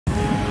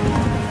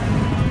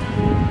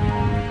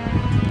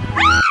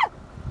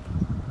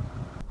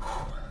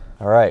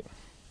All right,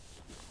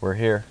 we're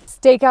here.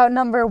 Stakeout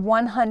number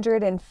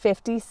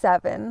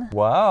 157.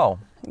 Wow.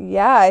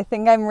 Yeah, I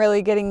think I'm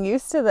really getting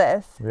used to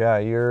this. Yeah,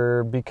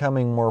 you're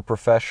becoming more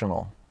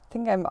professional. I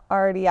think I'm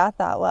already at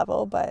that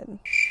level, but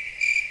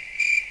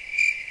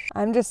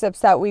I'm just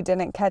upset we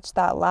didn't catch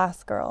that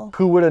last girl.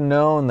 Who would have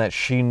known that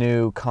she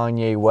knew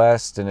Kanye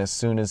West, and as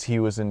soon as he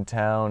was in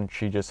town,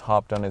 she just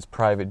hopped on his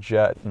private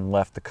jet and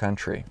left the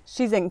country?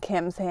 She's in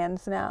Kim's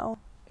hands now.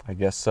 I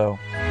guess so.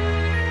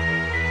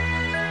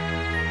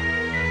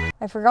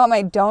 I forgot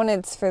my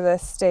donuts for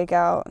this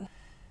stakeout.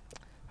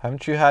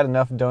 Haven't you had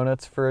enough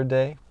donuts for a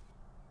day?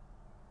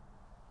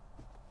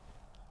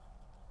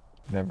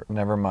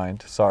 Never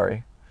mind.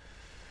 Sorry.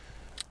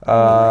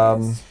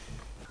 Well,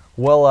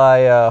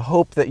 I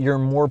hope that you're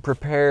more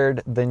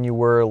prepared than you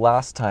were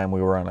last time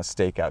we were on a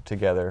stakeout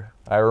together.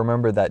 I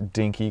remember that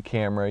dinky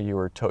camera you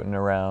were toting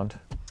around.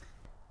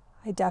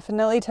 I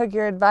definitely took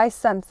your advice,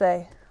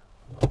 Sensei.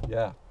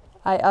 Yeah.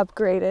 I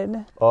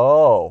upgraded.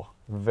 Oh,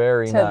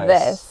 very nice. To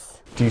this.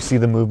 Do you see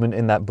the movement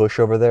in that bush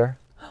over there?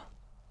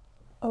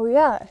 Oh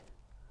yeah.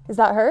 Is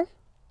that her?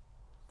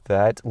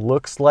 That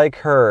looks like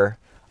her.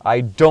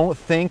 I don't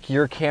think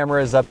your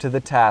camera is up to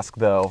the task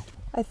though.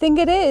 I think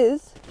it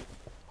is.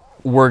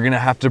 We're gonna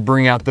have to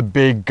bring out the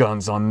big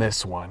guns on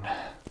this one.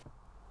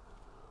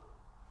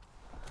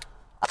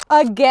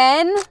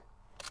 Again?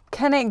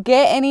 Can it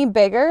get any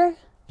bigger?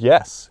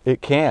 Yes,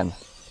 it can.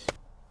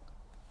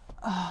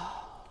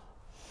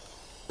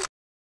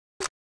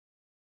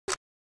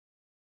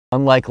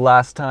 Unlike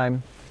last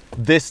time,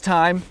 this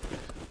time,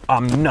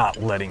 I'm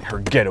not letting her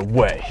get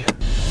away.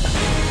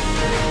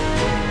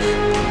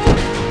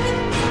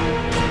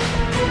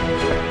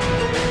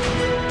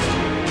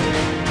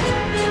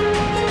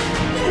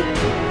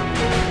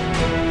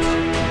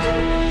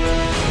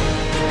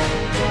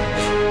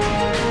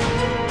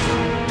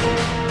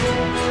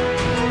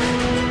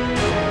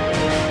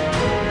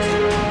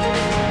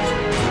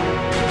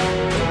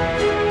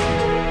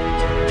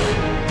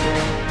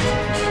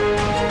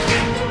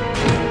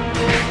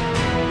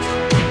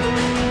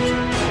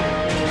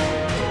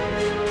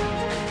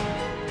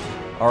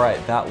 All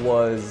right, that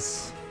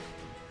was,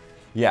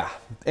 yeah.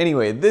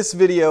 Anyway, this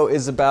video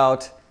is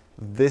about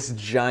this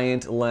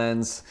giant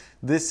lens.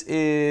 This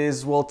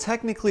is, well,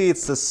 technically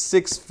it's a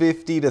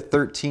 650 to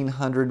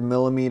 1300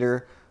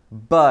 millimeter,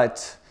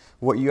 but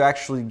what you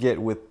actually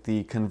get with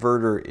the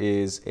converter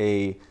is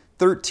a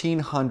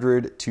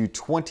 1300 to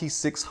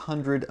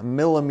 2600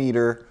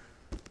 millimeter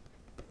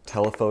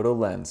telephoto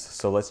lens.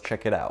 So let's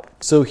check it out.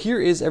 So here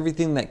is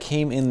everything that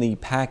came in the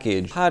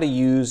package. How to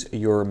use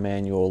your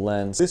manual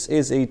lens. This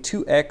is a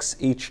 2x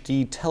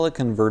HD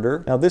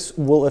teleconverter. Now this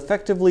will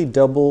effectively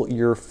double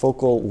your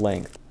focal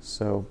length.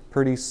 So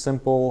pretty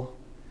simple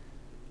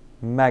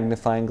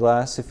magnifying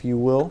glass, if you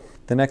will.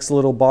 The next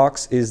little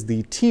box is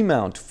the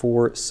T-mount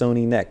for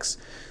Sony necks.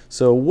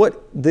 So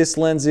what this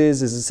lens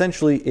is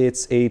essentially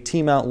it's a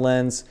T-mount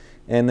lens,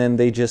 and then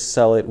they just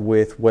sell it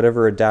with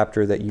whatever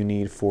adapter that you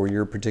need for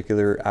your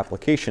particular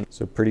application.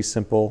 So pretty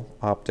simple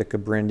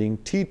Opteka branding,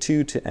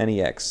 T2 to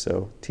NEX.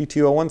 So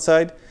T2 on one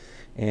side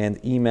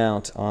and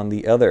E-mount on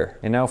the other.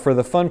 And now for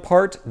the fun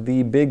part,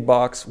 the big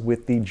box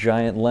with the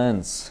giant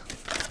lens.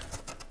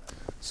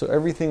 So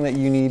everything that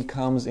you need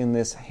comes in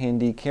this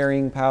handy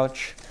carrying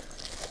pouch.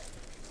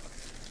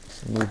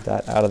 Move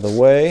that out of the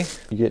way.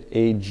 You get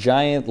a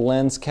giant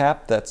lens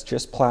cap that's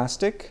just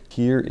plastic.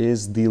 Here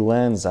is the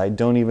lens. I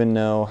don't even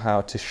know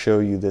how to show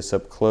you this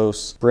up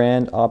close.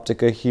 Brand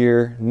Opteka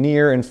here,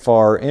 near and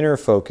far inner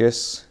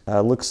focus.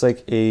 Looks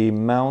like a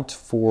mount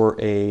for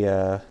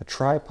a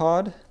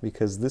tripod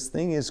because this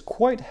thing is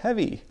quite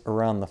heavy.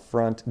 Around the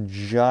front,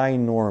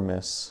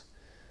 ginormous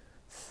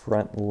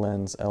front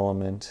lens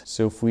element.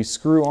 So if we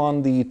screw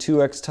on the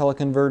 2x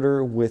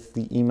teleconverter with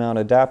the E-mount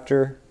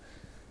adapter,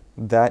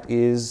 that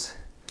is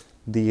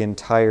the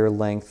entire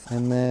length.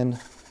 And then,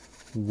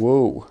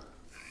 whoa,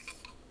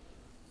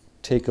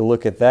 take a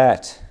look at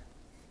that.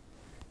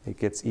 It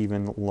gets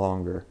even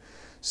longer.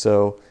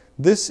 So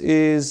this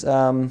is,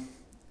 I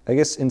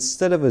guess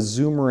instead of a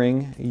zoom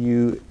ring,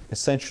 you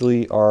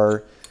essentially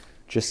are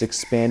just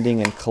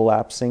expanding and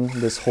collapsing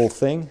this whole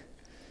thing.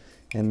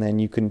 And then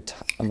you can,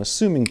 I'm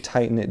assuming,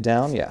 tighten it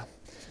down. Yeah.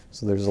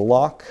 So there's a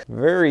lock.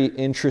 Very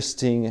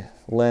interesting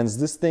lens.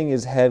 This thing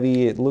is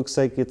heavy. It looks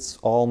like it's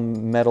all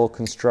metal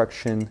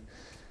construction.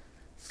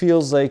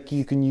 Feels like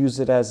you can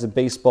use it as a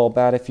baseball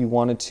bat if you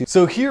wanted to.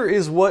 So here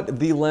is what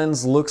the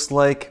lens looks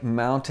like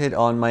mounted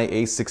on my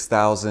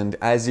a6000.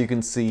 As you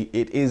can see,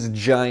 it is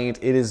giant,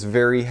 it is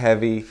very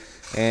heavy,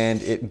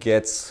 and it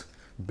gets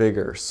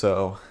bigger.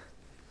 So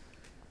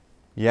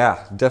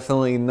yeah,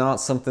 definitely not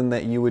something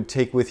that you would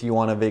take with you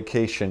on a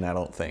vacation, I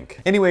don't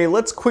think. Anyway,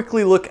 let's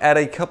quickly look at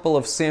a couple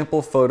of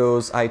sample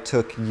photos I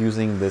took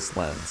using this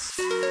lens.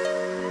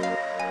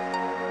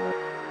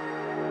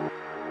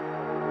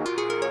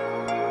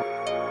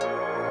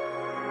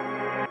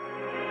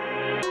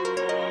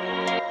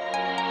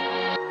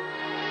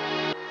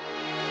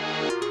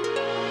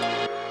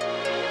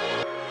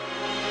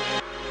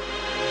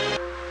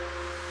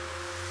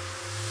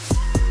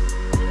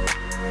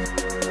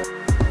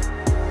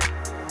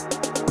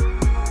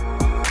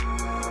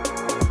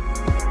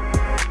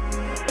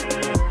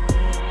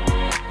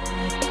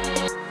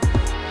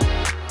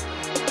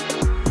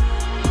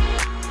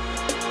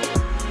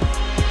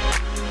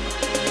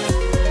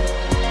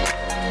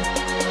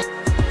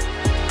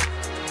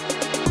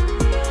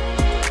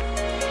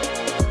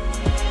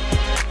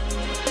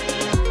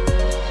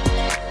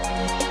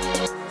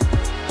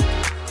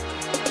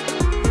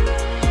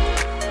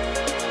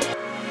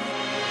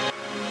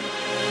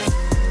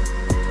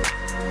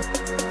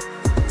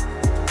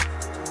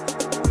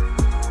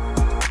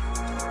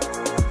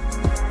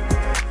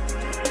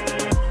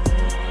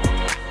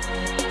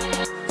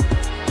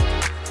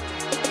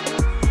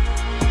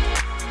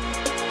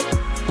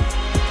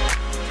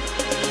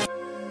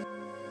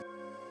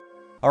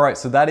 All right,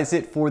 so that is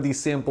it for the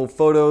sample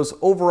photos.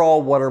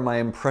 Overall, what are my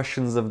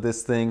impressions of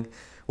this thing?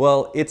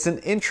 Well, it's an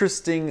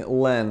interesting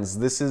lens.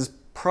 This is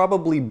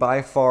probably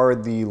by far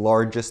the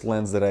largest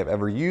lens that I've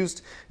ever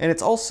used, and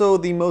it's also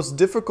the most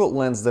difficult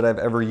lens that I've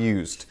ever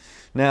used.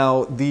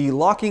 Now, the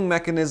locking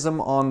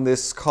mechanism on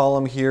this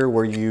column here,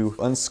 where you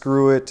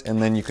unscrew it and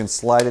then you can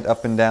slide it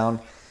up and down,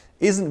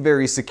 isn't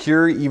very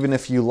secure. Even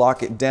if you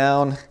lock it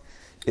down,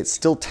 it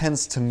still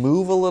tends to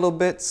move a little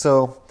bit,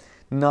 so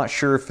not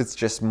sure if it's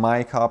just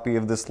my copy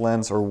of this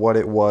lens or what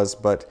it was,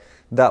 but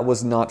that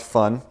was not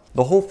fun.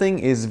 The whole thing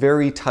is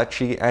very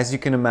touchy, as you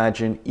can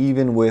imagine,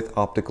 even with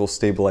optical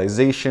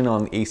stabilization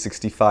on the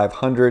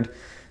A6500.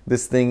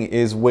 This thing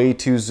is way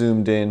too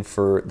zoomed in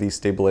for the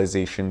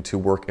stabilization to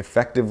work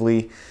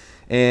effectively.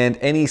 And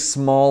any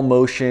small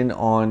motion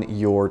on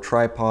your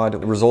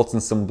tripod results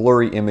in some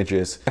blurry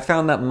images. I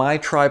found that my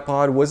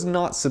tripod was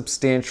not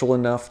substantial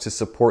enough to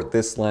support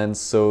this lens,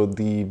 so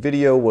the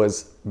video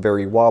was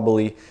very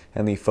wobbly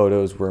and the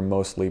photos were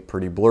mostly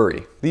pretty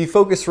blurry. The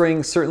focus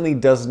ring certainly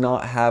does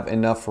not have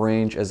enough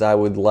range as I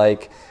would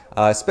like,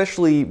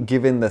 especially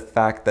given the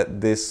fact that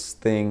this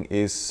thing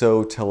is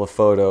so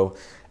telephoto.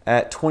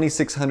 At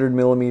 2600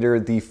 millimeter,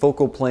 the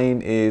focal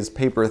plane is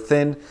paper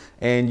thin,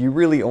 and you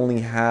really only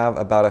have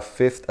about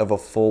 1/5 of a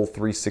full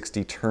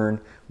 360 turn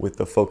with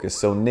the focus.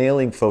 So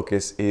nailing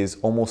focus is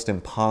almost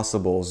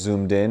impossible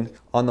zoomed in.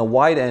 On the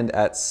wide end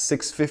at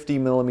 650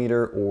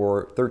 millimeter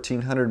or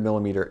 1300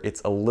 millimeter,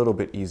 it's a little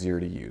bit easier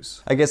to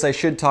use. I guess I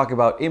should talk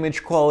about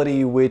image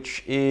quality,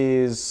 which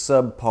is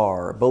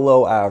subpar,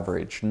 below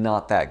average,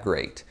 not that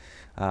great.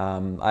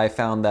 I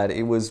found that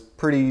it was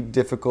pretty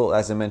difficult,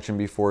 as I mentioned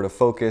before, to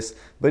focus,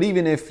 but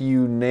even if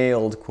you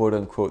nailed quote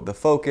unquote the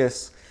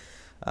focus,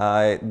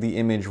 the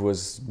image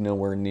was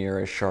nowhere near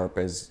as sharp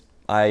as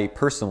I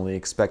personally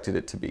expected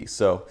it to be.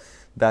 So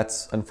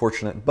that's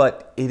unfortunate,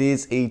 but it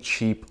is a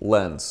cheap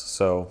lens.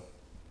 So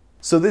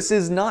this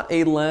is not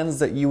a lens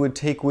that you would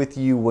take with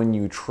you when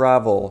you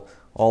travel,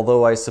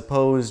 although I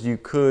suppose you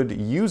could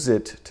use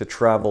it to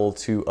travel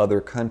to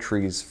other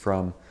countries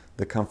from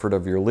the comfort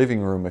of your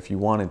living room if you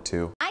wanted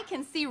to. I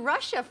can see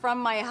Russia from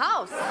my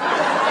house.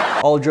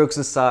 All jokes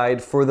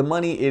aside, for the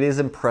money it is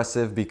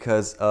impressive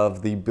because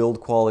of the build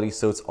quality,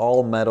 so it's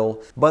all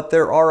metal, but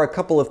there are a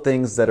couple of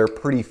things that are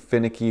pretty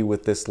finicky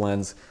with this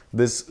lens.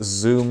 This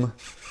zoom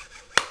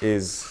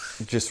is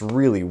just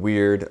really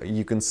weird.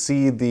 You can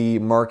see the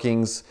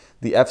markings.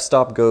 The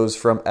f-stop goes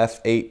from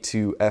f8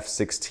 to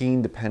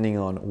f16 depending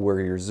on where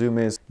your zoom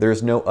is.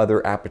 There's no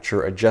other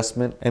aperture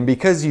adjustment. And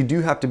because you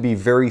do have to be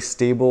very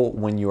stable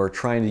when you are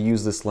trying to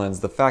use this lens,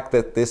 the fact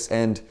that this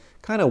end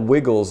kind of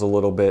wiggles a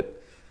little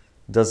bit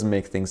doesn't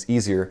make things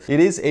easier.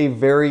 It is a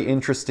very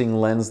interesting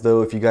lens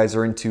though. If you guys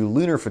are into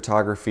lunar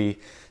photography,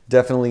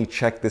 definitely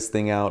check this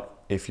thing out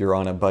if you're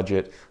on a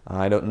budget.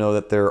 I don't know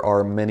that there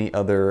are many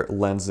other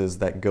lenses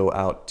that go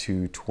out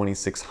to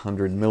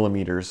 2600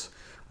 millimeters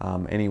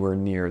anywhere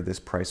near this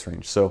price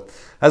range. So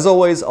as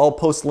always, I'll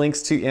post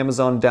links to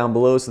Amazon down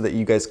below so that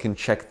you guys can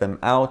check them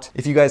out.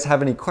 If you guys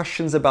have any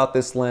questions about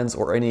this lens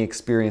or any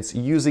experience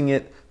using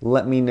it,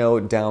 let me know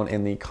down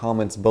in the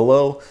comments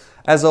below.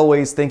 As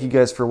always, thank you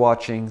guys for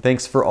watching.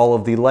 Thanks for all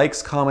of the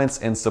likes, comments,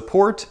 and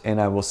support, and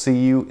I will see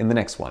you in the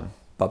next one.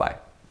 Bye-bye.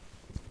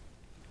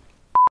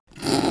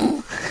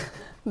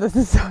 This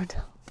is so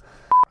dumb.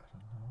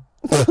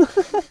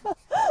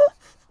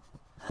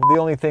 The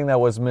only thing that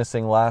was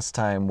missing last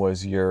time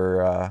was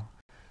your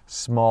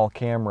small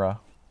camera.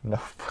 No.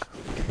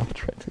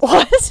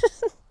 What?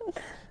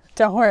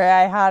 Don't worry,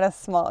 I had a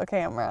small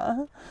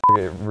camera.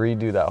 Okay,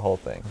 redo that whole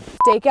thing.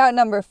 Stakeout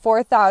number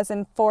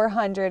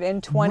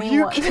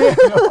 4,421.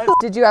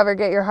 Did you ever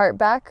get your heart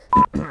back?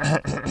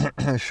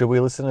 Should we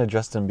listen to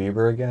Justin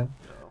Bieber again?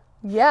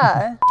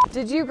 Yeah.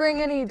 Did you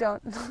bring any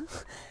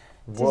donuts?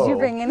 Whoa. Did you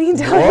bring any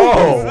donuts?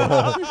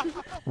 Whoa!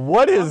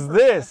 What is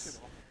this?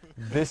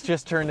 This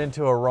just turned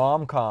into a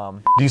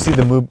rom-com. Do you see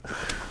the move?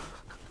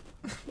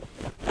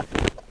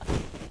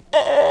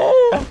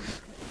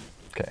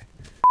 Okay.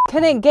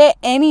 Can it get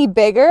any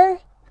bigger?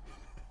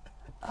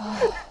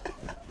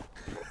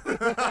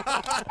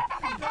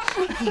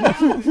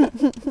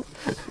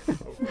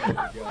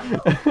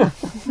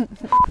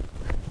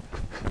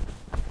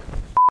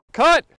 Cut!